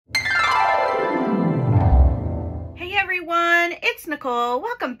it's Nicole.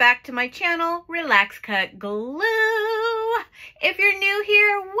 Welcome back to my channel, Relax.Cut.Glue. If you're new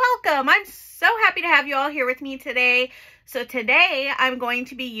here, welcome. I'm so happy to have you all here with me today. So today I'm going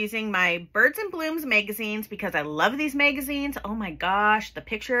to be using my Birds and Blooms magazines because I love these magazines. Oh my gosh, the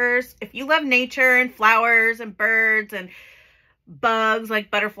pictures. If you love nature and flowers and birds and bugs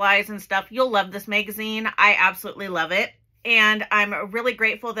like butterflies and stuff, you'll love this magazine. I absolutely love it. And I'm really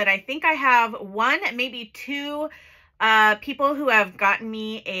grateful that I think I have one, maybe two people who have gotten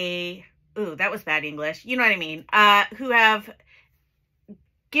me a, ooh, that was bad English. You know what I mean? Who have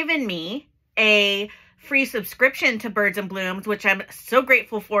given me a free subscription to Birds and Blooms, which I'm so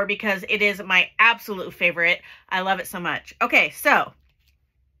grateful for because it is my absolute favorite. I love it so much. Okay, so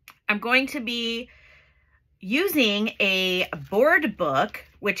I'm going to be using a board book,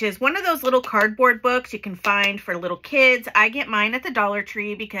 which is one of those little cardboard books you can find for little kids. I get mine at the Dollar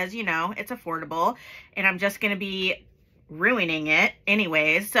Tree because, you know, it's affordable and I'm just going to be ruining it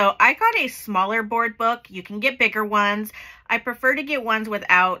anyways. So I got a smaller board book. You can get bigger ones. I prefer to get ones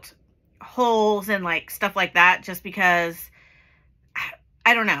without holes and like stuff like that just because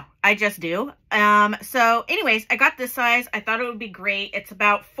I don't know. I just do. So anyways, I got this size. I thought it would be great. It's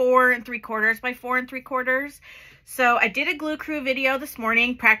about 4 3/4 by 4 3/4. So I did a glue crew video this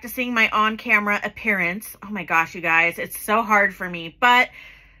morning practicing my on-camera appearance. Oh my gosh, you guys, it's so hard for me, but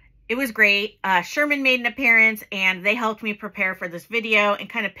it was great. Sherman made an appearance and they helped me prepare for this video and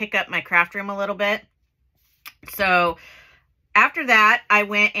kind of pick up my craft room a little bit. So after that, I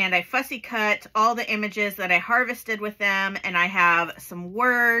went and I fussy cut all the images that I harvested with them, and I have some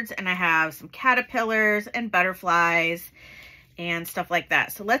words and I have some caterpillars and butterflies and stuff like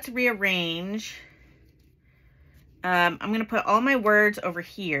that. So let's rearrange. I'm going to put all my words over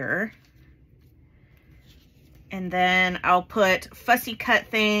here, and then I'll put fussy cut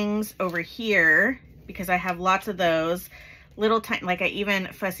things over here because I have lots of those little tiny, like I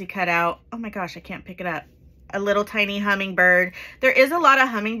even fussy cut out, oh my gosh, I can't pick it up, a little tiny hummingbird. There is a lot of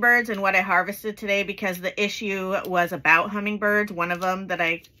hummingbirds in what I harvested today because the issue was about hummingbirds, one of them that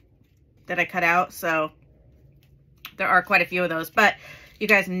I cut out. So there are quite a few of those, but you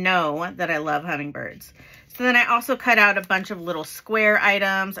guys know that I love hummingbirds. So then I also cut out a bunch of little square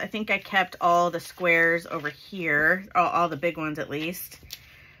items. I think I kept all the squares over here, all the big ones at least.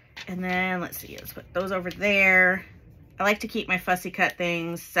 And then let's see, let's put those over there. I like to keep my fussy cut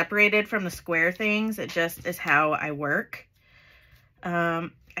things separated from the square things. It just is how I work. I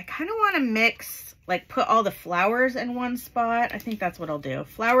kind of want to mix, like put all the flowers in one spot. I think that's what I'll do.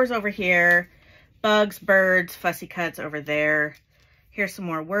 Flowers over here, bugs, birds, fussy cuts over there. Here's some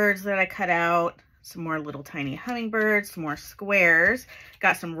more words that I cut out. Some more little tiny hummingbirds, some more squares.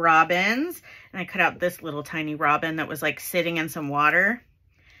 Got some robins, and I cut out this little tiny robin that was like sitting in some water.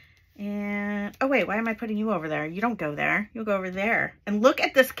 And, oh wait, why am I putting you over there? You don't go there. You'll go over there. And look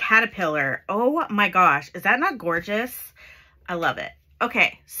at this caterpillar. Oh my gosh. Is that not gorgeous? I love it.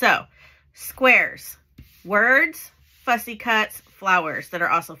 Okay, so squares, words, fussy cuts, flowers that are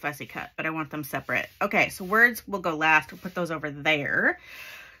also fussy cut, but I want them separate. Okay, so words will go last. We'll put those over there.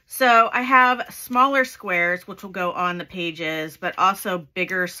 So I have smaller squares, which will go on the pages, but also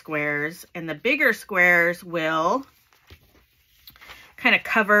bigger squares. And the bigger squares will kind of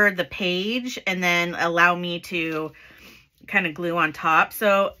cover the page and then allow me to kind of glue on top.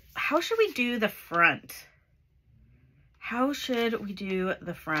 So how should we do the front? How should we do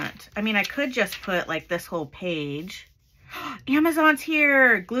the front? I mean, I could just put like this whole page. Amazon's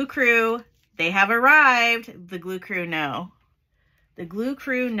here. Glue crew. They have arrived. The glue crew know. The glue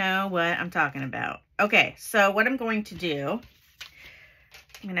crew know what I'm talking about. Okay, so what I'm going to do,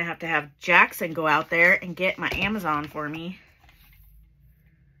 I'm going to have Jackson go out there and get my Amazon for me.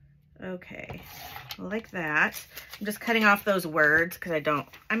 Okay, like that. I'm just cutting off those words because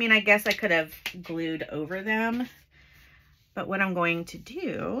I guess I could have glued over them. But what I'm going to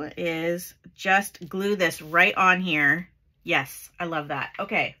do is just glue this right on here. Yes, I love that.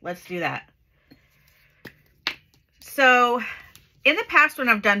 Okay, let's do that. So in the past, when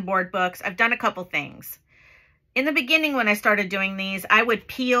I've done board books, I've done a couple things. In the beginning, when I started doing these, I would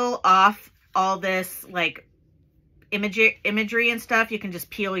peel off all this like imagery and stuff. You can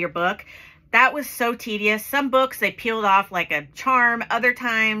just peel your book. That was so tedious. Some books, they peeled off like a charm. Other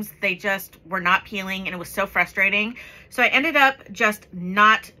times, they just were not peeling, and it was so frustrating. So I ended up just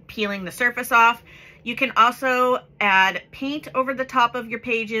not peeling the surface off. You can also add paint over the top of your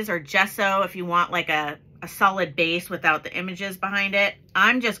pages or gesso if you want like a solid base without the images behind it.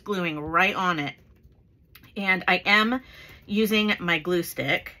 I'm just gluing right on it. And I am using my glue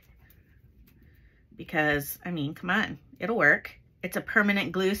stick because, I mean, come on, it'll work. It's a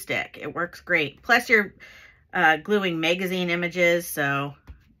permanent glue stick. It works great. Plus your gluing magazine images, so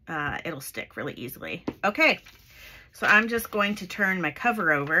it'll stick really easily. Okay, so I'm just going to turn my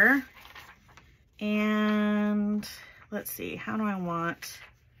cover over, and let's see, how do I want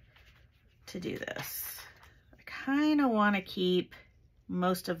to do this? I kind of want to keep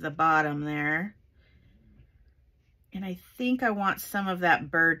most of the bottom there, and I think I want some of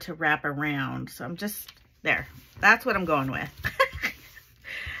that bird to wrap around, so I'm just there. That's what I'm going with.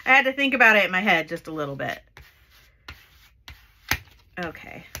 I had to think about it in my head just a little bit.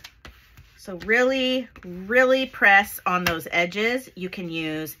 Okay, so really, really press on those edges. You can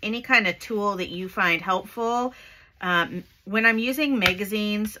use any kind of tool that you find helpful. When I'm using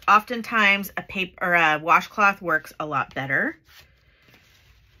magazines, oftentimes a paper or a washcloth works a lot better.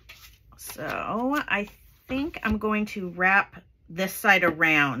 So I think I'm going to wrap this side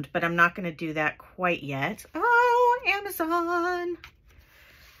around, but I'm not going to do that quite yet. Oh, Amazon.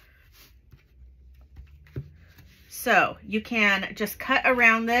 So you can just cut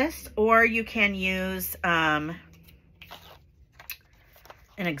around this, or you can use an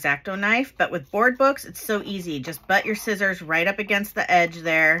X-Acto knife, but with board books, it's so easy. Just butt your scissors right up against the edge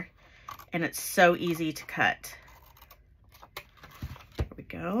there, and it's so easy to cut. There we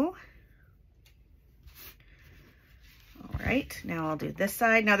go. All right, now I'll do this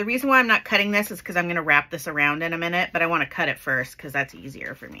side. Now the reason why I'm not cutting this is because I'm gonna wrap this around in a minute, but I wanna cut it first because that's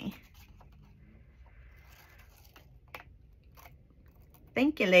easier for me.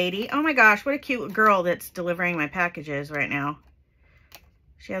 Thank you, lady. Oh my gosh, what a cute girl that's delivering my packages right now.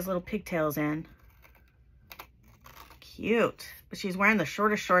 She has little pigtails in. Cute. But she's wearing the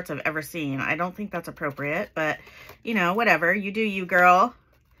shortest shorts I've ever seen. I don't think that's appropriate, but you know, whatever. You do you, girl.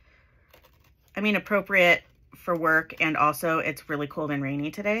 I mean, appropriate for work, and also it's really cold and rainy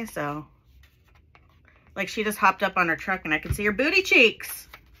today, so. Like, she just hopped up on her truck and I could see her booty cheeks.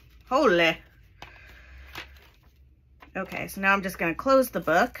 Holy. Okay, so now I'm just going to close the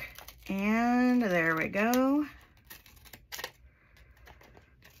book, and there we go.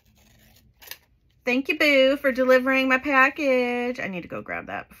 Thank you, Boo, for delivering my package. I need to go grab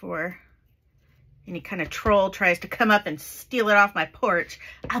that before any kind of troll tries to come up and steal it off my porch.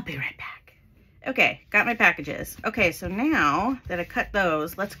 I'll be right back. Okay, got my packages. Okay, so now that I cut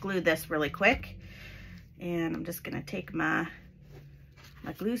those, let's glue this really quick. And I'm just going to take my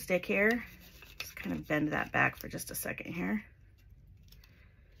glue stick here. Kind of bend that back for just a second here.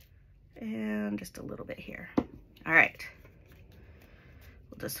 And just a little bit here. All right.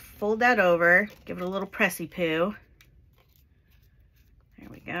 We'll just fold that over, give it a little pressy poo. There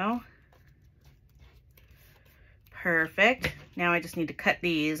we go. Perfect. Now I just need to cut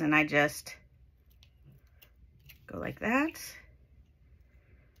these, and I just go like that.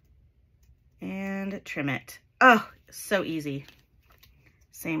 And trim it. Oh, so easy.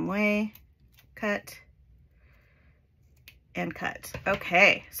 Same way. Cut and cut.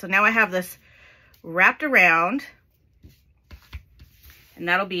 Okay, so now I have this wrapped around, and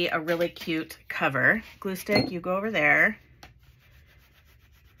that'll be a really cute cover. Glue stick, you go over there.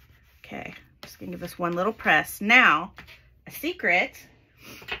 Okay, just gonna give this one little press. Now, a secret.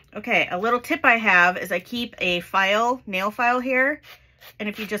 Okay, a little tip I have is I keep a file, nail file here, and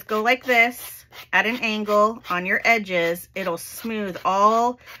if you just go like this at an angle on your edges, it'll smooth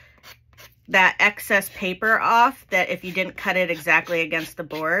all that excess paper off, that if you didn't cut it exactly against the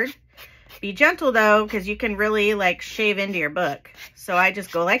board. Be gentle though, because you can really like shave into your book. So I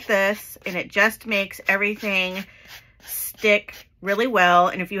just go like this, and it just makes everything stick really well.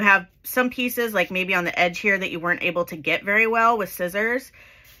 And if you have some pieces like maybe on the edge here that you weren't able to get very well with scissors,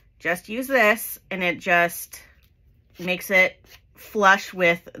 just use this, and it just makes it flush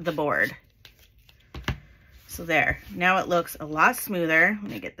with the board. So there, now it looks a lot smoother.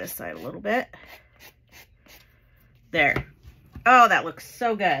 Let me get this side a little bit. There. Oh, that looks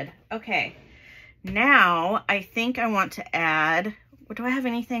so good. Okay, now I think I want to add, what do I have,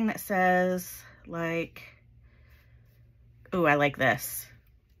 anything that says like, oh, I like this.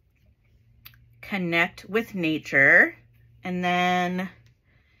 Connect with nature. And then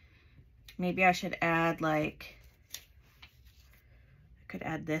maybe I should add like, I could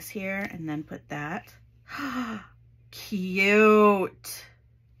add this here and then put that. Cute.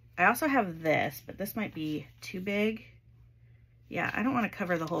 I also have this, but this might be too big. Yeah, I don't want to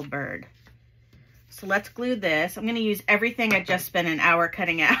cover the whole bird. So let's glue this. I'm going to use everything I just spent an hour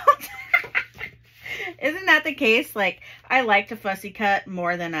cutting out. Isn't that the case? Like, I like to fussy cut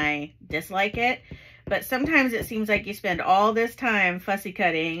more than I dislike it. But sometimes it seems like you spend all this time fussy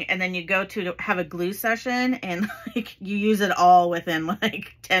cutting, and then you go to have a glue session, and like you use it all within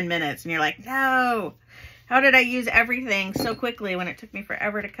like 10 minutes. And you're like, no. How did I use everything so quickly when it took me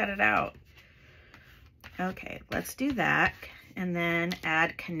forever to cut it out? Okay, let's do that. And then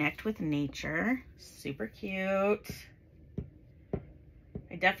add Connect with Nature. Super cute.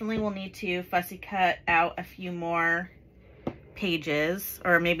 I definitely will need to fussy cut out a few more pages,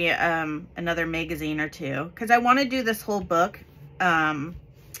 or maybe another magazine or two, because I want to do this whole book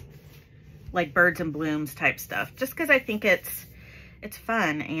like birds and blooms type stuff, just because I think it's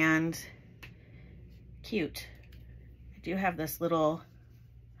fun and cute. I do have this little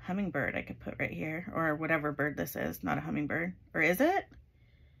hummingbird I could put right here, or whatever bird this is. Not a hummingbird, or is it?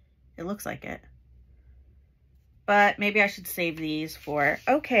 It looks like it. But maybe I should save these for,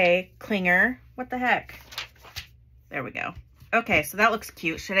 okay, clinger. What the heck? There we go. Okay, so that looks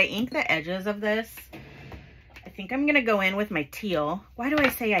cute. Should I ink the edges of this? I think I'm gonna go in with my teal. Why do I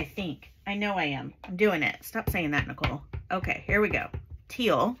say I think? I know I am. I'm doing it. Stop saying that, Nicole. Okay, here we go.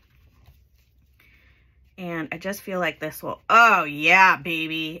 Teal. And I just feel like this will, oh yeah,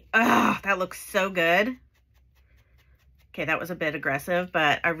 baby. Oh, that looks so good. Okay, that was a bit aggressive,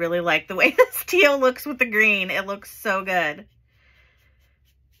 but I really like the way this teal looks with the green. It looks so good.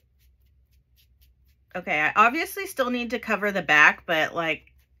 Okay, I obviously still need to cover the back, but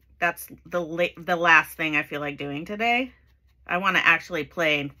like that's the last thing I feel like doing today. I want to actually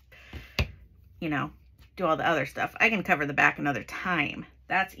play, you know, do all the other stuff. I can cover the back another time.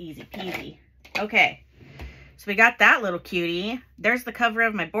 That's easy peasy. Okay, so we got that little cutie. There's the cover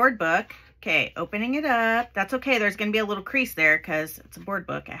of my board book. Okay, opening it up. That's okay. There's going to be a little crease there because it's a board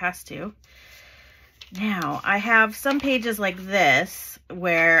book. It has to. Now, I have some pages like this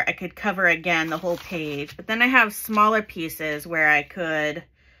where I could cover again the whole page, but then I have smaller pieces where I could,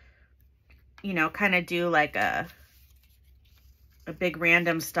 you know, kind of do like a big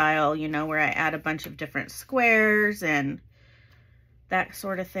random style, you know, where I add a bunch of different squares and that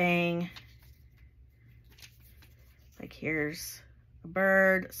sort of thing. Like here's a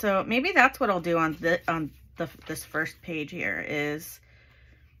bird. So maybe that's what I'll do on this first page here, is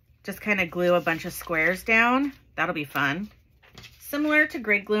just kind of glue a bunch of squares down. That'll be fun. Similar to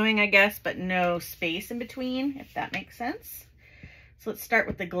grid gluing, I guess, but no space in between, if that makes sense. So let's start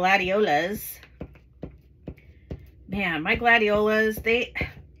with the gladiolas. Man, my gladiolas,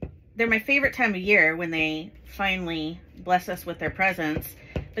 they're my favorite time of year when they finally bless us with their presents.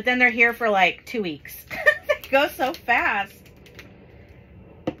 But then they're here for like 2 weeks. They go so fast.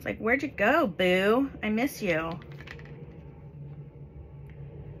 It's like, where'd you go, boo? I miss you.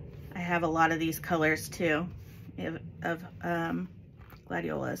 I have a lot of these colors too of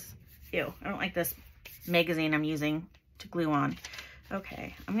gladiolas. Ew, I don't like this magazine I'm using to glue on.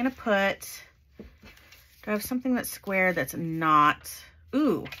 Okay, I'm gonna put, do I have something that's square that's not,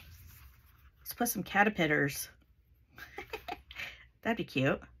 ooh, let's put some caterpillars. That'd be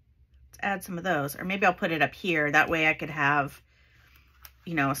cute. Let's add some of those, or maybe I'll put it up here. That way I could have,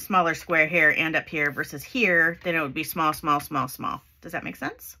 you know, a smaller square here and up here versus here, then it would be small, small, small, small. Does that make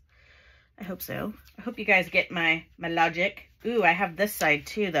sense? I hope so. I hope you guys get my logic. Ooh, I have this side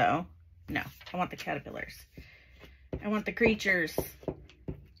too, though. No, I want the caterpillars. I want the creatures.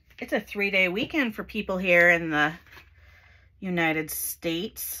 It's a 3-day weekend for people here in the United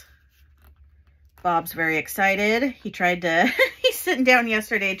States. Bob's very excited. He tried to, he's sitting down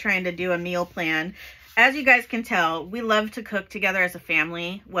yesterday trying to do a meal plan. As you guys can tell, we love to cook together as a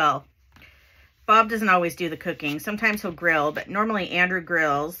family. Well, Bob doesn't always do the cooking. Sometimes he'll grill, but normally Andrew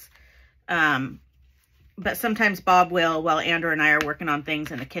grills. But sometimes Bob will while Andrew and I are working on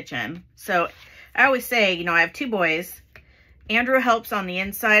things in the kitchen. So I always say, you know, I have 2 boys. Andrew helps on the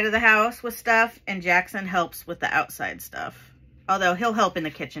inside of the house with stuff, and Jackson helps with the outside stuff. Although he'll help in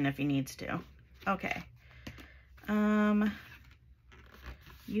the kitchen if he needs to. Okay.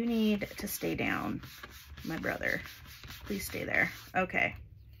 You need to stay down, my brother. Please stay there. Okay.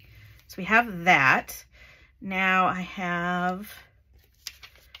 So we have that. Now I have,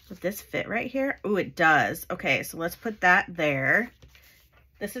 does this fit right here? Oh, it does. Okay, so let's put that there.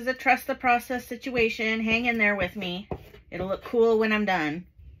 This is a trust the process situation. Hang in there with me. It'll look cool when I'm done.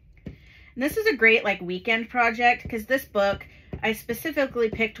 And this is a great like weekend project because this book, I specifically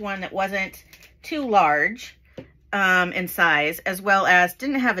picked one that wasn't too large in size, as well as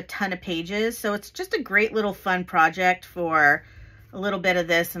didn't have a ton of pages. So it's just a great little fun project for a little bit of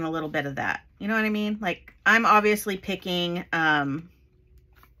this and a little bit of that. You know what I mean? Like I'm obviously picking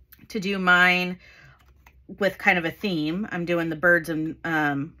to do mine with kind of a theme. I'm doing the birds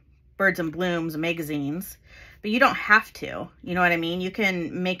and blooms magazines, but you don't have to, you know what I mean? You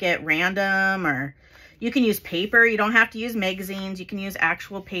can make it random, or you can use paper. You don't have to use magazines. You can use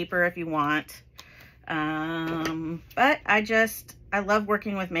actual paper if you want. But I love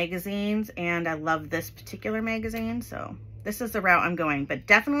working with magazines, and I love this particular magazine, so This is the route I'm going, but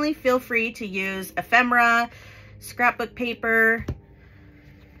definitely feel free to use ephemera, scrapbook paper,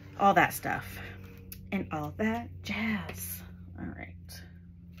 all that stuff, and all that jazz. All right.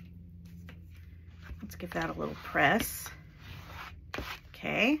 Let's give that a little press.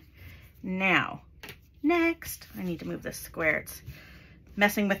 Okay. Now, next, I need to move this square. It's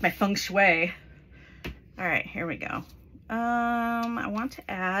messing with my feng shui. All right, here we go. I want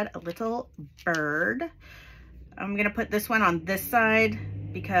to add a little bird. I'm gonna put this one on this side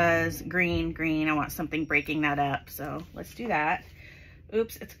because green, I want something breaking that up. So let's do that.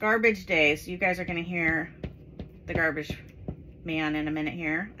 Oops, it's garbage day, so you guys are gonna hear the garbage man in a minute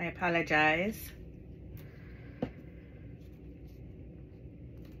here. I apologize.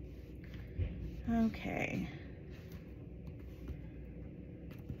 Okay.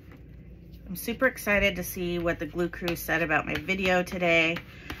 I'm super excited to see what the glue crew said about my video today.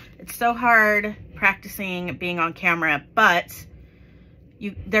 It's so hard practicing being on camera, but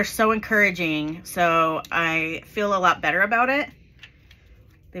they're so encouraging, so I feel a lot better about it.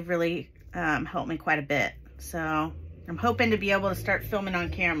 They've really helped me quite a bit. So I'm hoping to be able to start filming on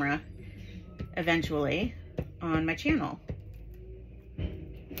camera eventually on my channel.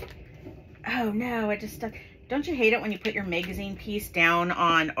 Oh no, I just stuck. Don't you hate it when you put your magazine piece down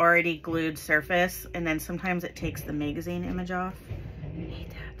on already glued surface and then sometimes it takes the magazine image off? I hate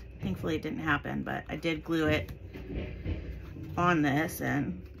that. Thankfully it didn't happen, but I did glue it on this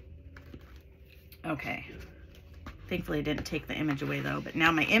and okay. Thankfully it didn't take the image away though, but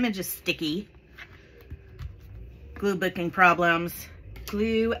now my image is sticky. Glue booking problems.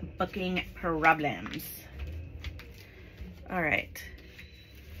 Glue booking problems. All right.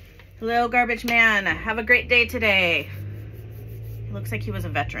 Hello, garbage man. Have a great day today. Looks like he was a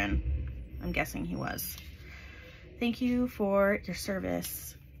veteran. I'm guessing he was. Thank you for your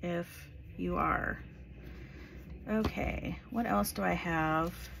service, if you are. Okay, what else do I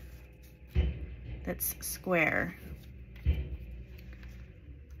have that's square?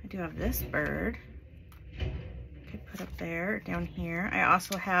 I do have this bird. I could put up there, down here. I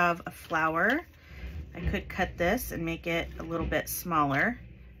also have a flower. I could cut this and make it a little bit smaller.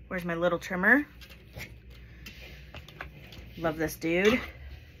 Where's my little trimmer? Love this dude.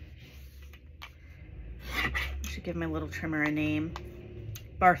 I should give my little trimmer a name.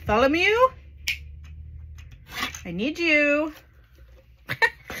 Bartholomew? I need you.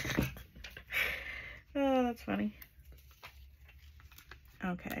 Oh, that's funny.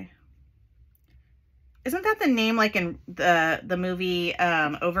 Okay. Isn't that the name like in the movie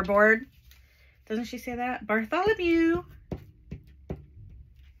Overboard? Doesn't she say that? Bartholomew.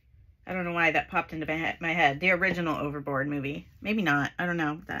 I don't know why that popped into my head. The original Overboard movie. Maybe not. I don't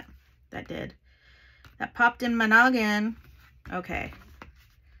know. That did. That popped in my noggin. Okay.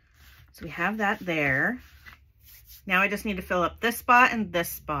 So we have that there. Now I just need to fill up this spot and this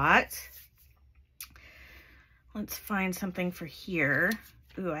spot. Let's find something for here.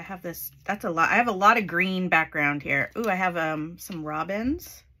 Ooh, I have this. That's a lot. I have a lot of green background here. Ooh, I have some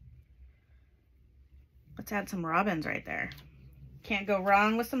robins. Let's add some robins right there. Can't go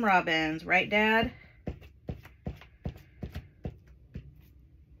wrong with some robins, right, Dad?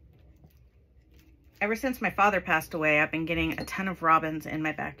 Ever since my father passed away, I've been getting a ton of robins in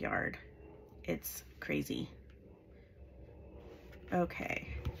my backyard. It's crazy. Okay,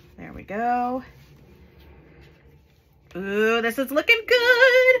 there we go. Ooh, this is looking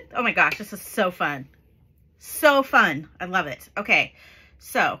good. Oh my gosh, this is so fun. So fun. I love it. Okay,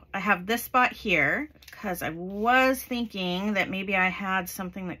 so I have this spot here because I was thinking that maybe I had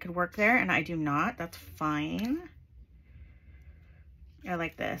something that could work there and I do not. That's fine. I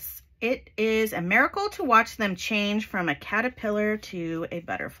like this. It is a miracle to watch them change from a caterpillar to a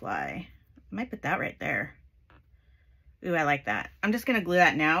butterfly. I might put that right there. Ooh, I like that. I'm just going to glue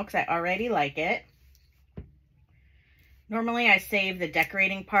that now because I already like it. Normally I save the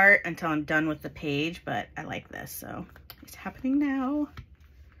decorating part until I'm done with the page, but I like this, so it's happening now.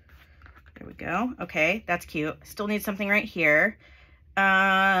 There we go. Okay, that's cute. Still need something right here.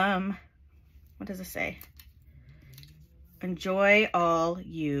 What does it say? Enjoy all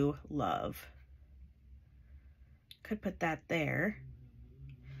you love. Could put that there,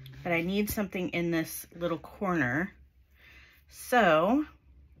 but I need something in this little corner. So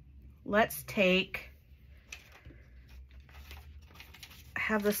let's take, I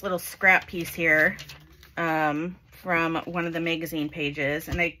have this little scrap piece here from one of the magazine pages,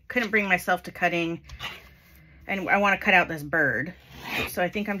 and I couldn't bring myself to cutting, and I want to cut out this bird. So I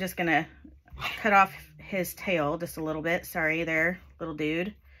think I'm just gonna cut off his tail just a little bit. Sorry there, little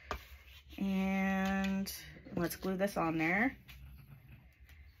dude. And let's glue this on there.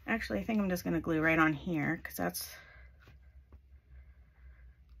 Actually, I think I'm just gonna glue right on here because that's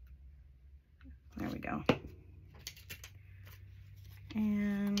go.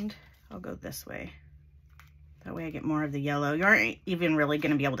 And I'll go this way. That way I get more of the yellow. You aren't even really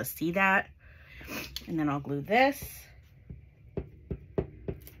going to be able to see that. And then I'll glue this.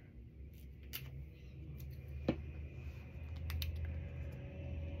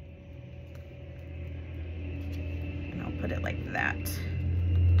 And I'll put it like that.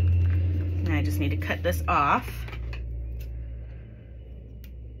 And I just need to cut this off.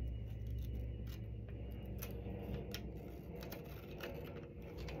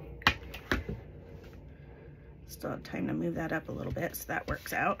 Still have time to move that up a little bit, so that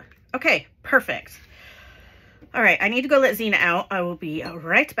works out. Okay, perfect. All right, I need to go let Xena out. I will be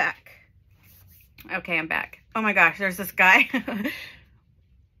right back. Okay, I'm back. Oh my gosh, there's this guy.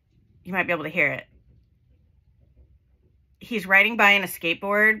 You might be able to hear it. He's riding by in a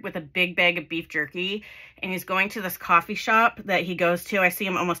skateboard with a big bag of beef jerky, and he's going to this coffee shop that he goes to. I see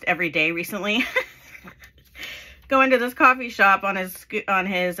him almost every day recently. Going to this coffee shop on his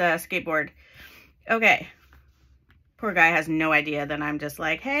skateboard. Okay. Poor guy has no idea that I'm just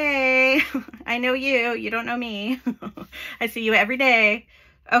like, hey, I know you. You don't know me. I see you every day.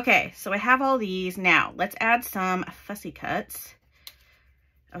 Okay, so I have all these. Now, let's add some fussy cuts.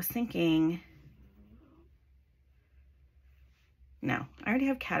 I was thinking, no, I already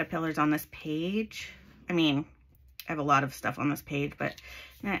have caterpillars on this page. I mean, I have a lot of stuff on this page, but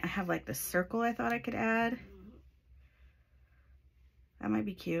I have like this circle I thought I could add. That might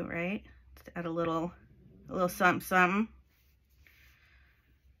be cute, right? Let's add a little something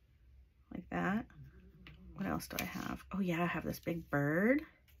like that. What else do I have? Oh yeah, I have this big bird.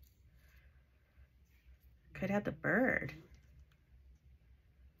 Could add the bird.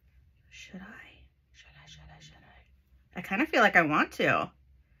 Should I? I kind of feel like I want to.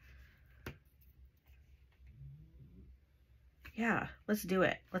 Yeah, let's do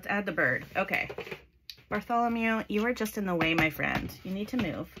it. Let's add the bird. Okay. Bartholomew, you are just in the way, my friend. You need to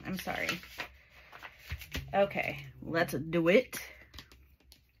move. I'm sorry. Okay, let's do it.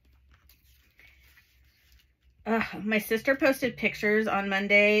 My sister posted pictures on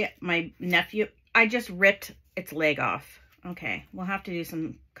Monday. My nephew, I just ripped its leg off. Okay, we'll have to do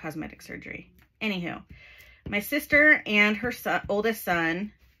some cosmetic surgery. Anywho, my sister and her oldest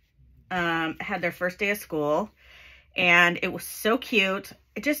son had their first day of school, and it was so cute.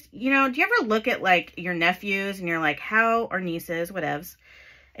 It just, you know, do you ever look at like your nephews and you're like, how, or nieces, whatevs,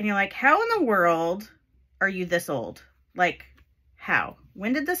 and you're like, how in the world are you this old? Like, how?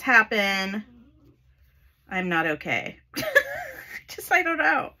 When did this happen? I'm not okay. I don't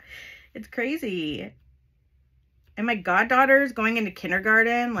know. It's crazy. And my goddaughter's going into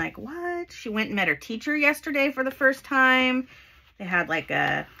kindergarten. Like, what? She went and met her teacher yesterday for the first time. They had like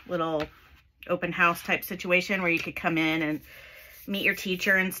a little open house type situation where you could come in and meet your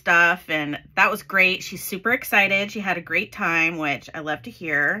teacher and stuff. And that was great. She's super excited. She had a great time, which I love to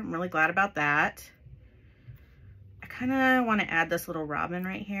hear. I'm really glad about that. I kind of want to add this little robin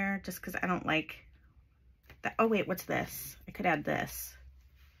right here just because I don't like that. Oh, wait, what's this? I could add this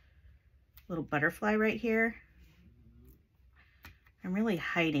little butterfly right here. I'm really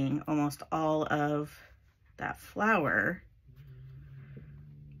hiding almost all of that flower.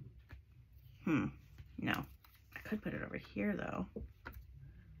 No. I could put it over here, though.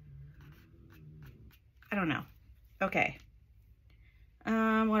 I don't know. Okay.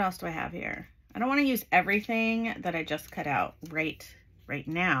 What else do I have here? I don't want to use everything that I just cut out right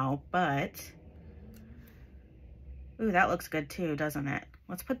now, but... Ooh, that looks good too, doesn't it?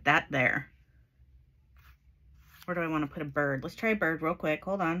 Let's put that there. Or do I want to put a bird? Let's try a bird real quick.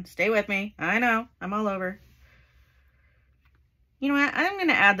 Hold on. Stay with me. I know. I'm all over. You know what? I'm going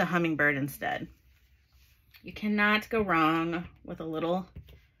to add the hummingbird instead. You cannot go wrong with a little...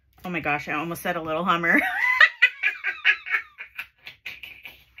 Oh my gosh, I almost said a little hummer.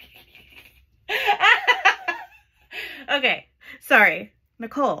 Okay, sorry.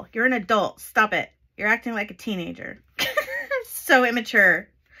 Nicole, you're an adult. Stop it. You're acting like a teenager. So immature.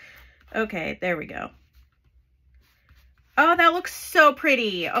 Okay, there we go. Oh, that looks so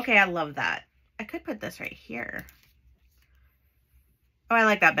pretty. Okay, I love that. I could put this right here. Oh, I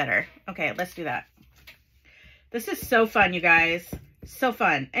like that better. Okay, let's do that. This is so fun, you guys. So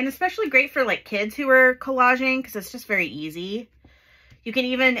fun. And especially great for like kids who are collaging because it's just very easy. You can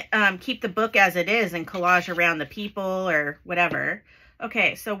even keep the book as it is and collage around the people or whatever.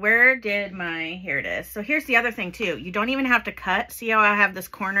 Okay, so where did my... Here it is. So here's the other thing too. You don't even have to cut. See how I have this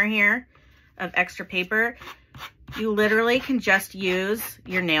corner here of extra paper? You literally can just use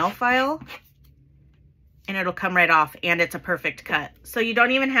your nail file and it'll come right off and it's a perfect cut. So you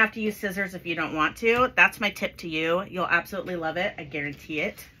don't even have to use scissors if you don't want to. That's my tip to you. You'll absolutely love it. I guarantee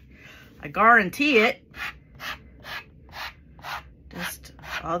it. I guarantee it. Just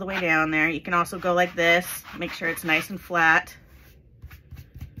all the way down there. You can also go like this. Make sure it's nice and flat.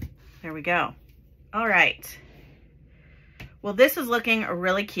 There we go. All right. Well, this is looking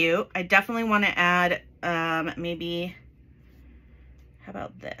really cute. I definitely want to add maybe, how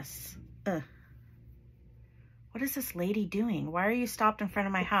about this? What is this lady doing? Why are you stopped in front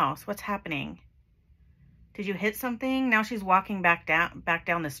of my house? What's happening? Did you hit something? Now she's walking back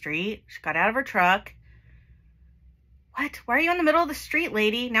down the street. She got out of her truck. What? Why are you in the middle of the street,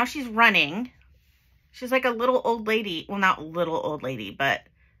 lady? Now she's running. She's like a little old lady. Well, not little old lady, but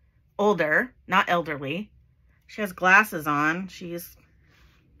older, not elderly. She has glasses on. I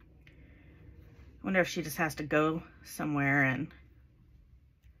wonder if she just has to go somewhere and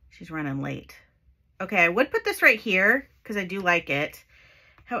she's running late. Okay, I would put this right here because I do like it.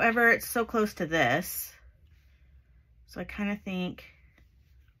 However, it's so close to this. So I kind of think,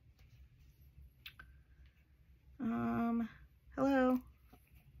 hello.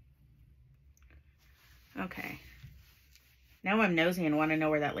 Okay. Now I'm nosy and want to know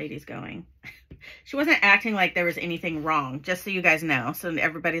where that lady's going. She wasn't acting like there was anything wrong, just so you guys know. So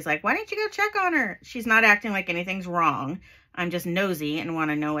everybody's like, why didn't you go check on her? She's not acting like anything's wrong. I'm just nosy and want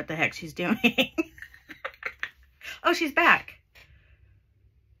to know what the heck she's doing. Oh, she's back.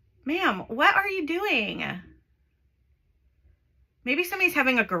 Ma'am, what are you doing? Maybe somebody's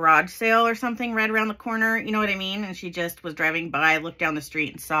having a garage sale or something right around the corner. You know what I mean? And she just was driving by, looked down the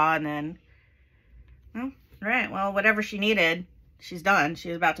street and saw, and then, well, right, well, whatever she needed, she's done. She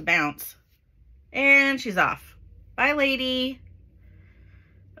was about to bounce. And she's off. Bye, lady.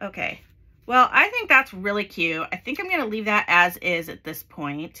 Okay. Well, I think that's really cute. I think I'm going to leave that as is at this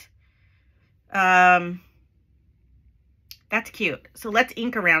point. That's cute. So let's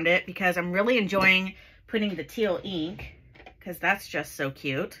ink around it because I'm really enjoying putting the teal ink because that's just so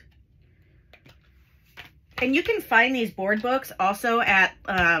cute. And you can find these board books also at,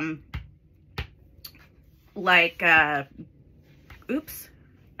 oops,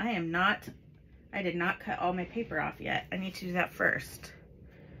 I did not cut all my paper off yet. I need to do that first.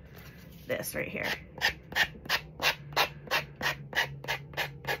 This right here.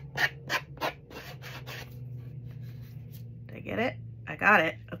 Did I get it? I got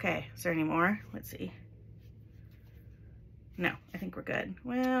it. Okay, is there any more? Let's see. No, I think we're good.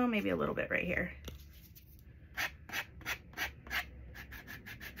 Well, maybe a little bit right here.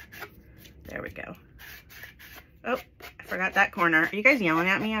 There we go. Oh, I forgot that corner. Are you guys yelling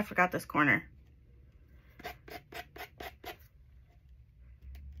at me? I forgot this corner.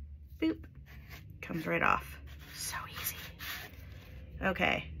 Boop. Comes right off. So easy.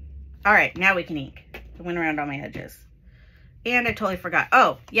 Okay. All right, now we can ink. I went around all my edges. And I totally forgot.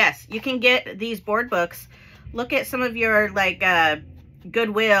 Oh, yes, you can get these board books. Look at some of your, like,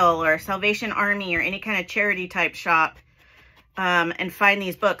 Goodwill or Salvation Army or any kind of charity type shop and find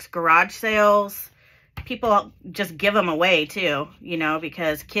these books. Garage sales. People just give them away, too, you know,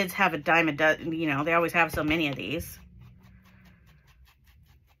 because kids have a dime a dozen, you know, they always have so many of these.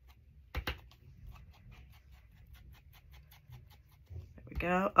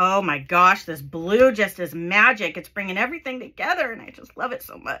 Go. Oh my gosh, this blue just is magic. It's bringing everything together and I just love it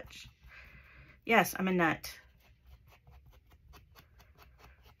so much. Yes, I'm a nut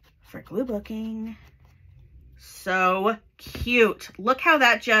for glue booking. So cute. Look how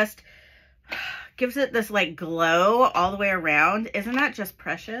that just gives it this like glow all the way around. Isn't that just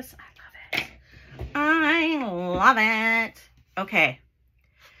precious? I love it. I love it. Okay.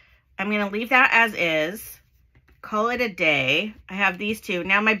 I'm going to leave that as is. Call it a day. I have these two.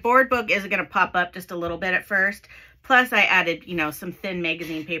 Now my board book is going to pop up just a little bit at first. Plus I added, you know, some thin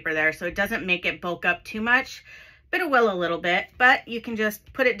magazine paper there. So it doesn't make it bulk up too much, but it will a little bit. But you can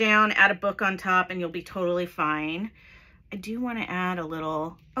just put it down, add a book on top, and you'll be totally fine. I do want to add a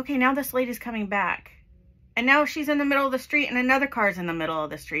little. Okay, now this lady's coming back. And now she's in the middle of the street and another car's in the middle of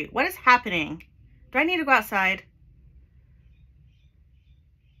the street. What is happening? Do I need to go outside?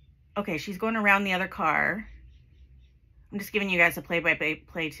 Okay, she's going around the other car. I'm just giving you guys a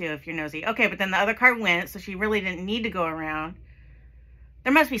play-by-play too, if you're nosy. Okay, but then the other car went, so she really didn't need to go around.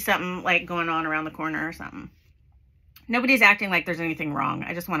 There must be something like going on around the corner or something. Nobody's acting like there's anything wrong.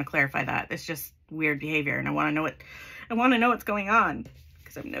 I just want to clarify that. It's just weird behavior, and I want to know what's going on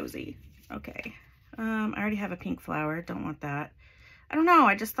because I'm nosy. Okay. I already have a pink flower. Don't want that. I don't know.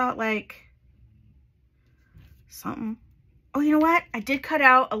 I just thought like something. Oh, you know what? I did cut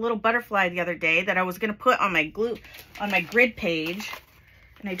out a little butterfly the other day that I was going to put on my grid page.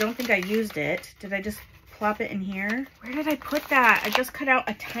 And I don't think I used it. Did I just plop it in here? Where did I put that? I just cut out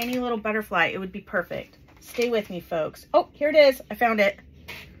a tiny little butterfly. It would be perfect. Stay with me, folks. Oh, here it is. I found it.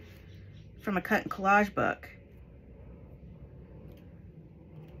 from a cut and collage book.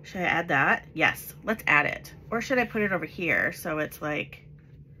 Should I add that? Yes, let's add it. Or should I put it over here so it's like,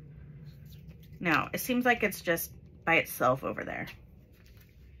 no, it seems like it's just by itself over there.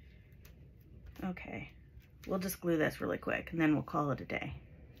 Okay, we'll just glue this really quick and then we'll call it a day.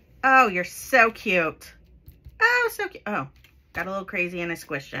 Oh, you're so cute. Oh, so cute. Oh, got a little crazy and I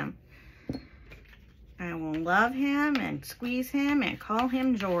squished him. I will love him and squeeze him and call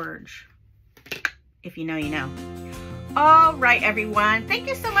him George. If you know, you know. All right, everyone. Thank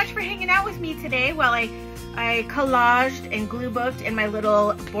you so much for hanging out with me today while I collaged and glue booked in my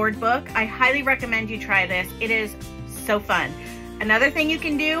little board book. I highly recommend you try this. It is so fun. Another thing you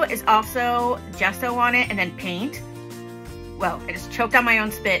can do is also gesso on it and then paint. Well, I just choked on my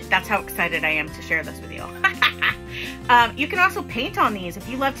own spit. That's how excited I am to share this with you. You can also paint on these. If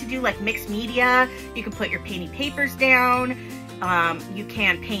you love to do like mixed media, you can put your painting papers down. You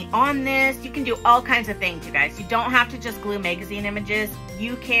can paint on this. You can do all kinds of things, you guys. You don't have to just glue magazine images.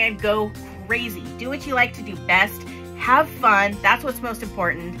 You can go crazy. Do what you like to do best. Have fun. That's what's most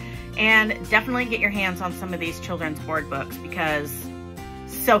important. And definitely get your hands on some of these children's board books because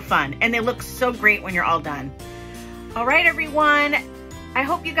so fun. And they look so great when you're all done. All right, everyone. I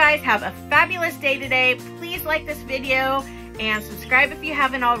hope you guys have a fabulous day today. Please like this video and subscribe if you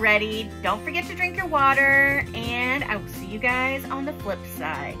haven't already. Don't forget to drink your water, and I will see you guys on the flip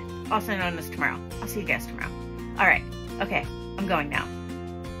side, also known as tomorrow. I'll see you guys tomorrow. All right, okay, I'm going now.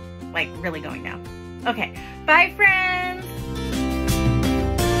 Like, really going now. Okay, bye, friends.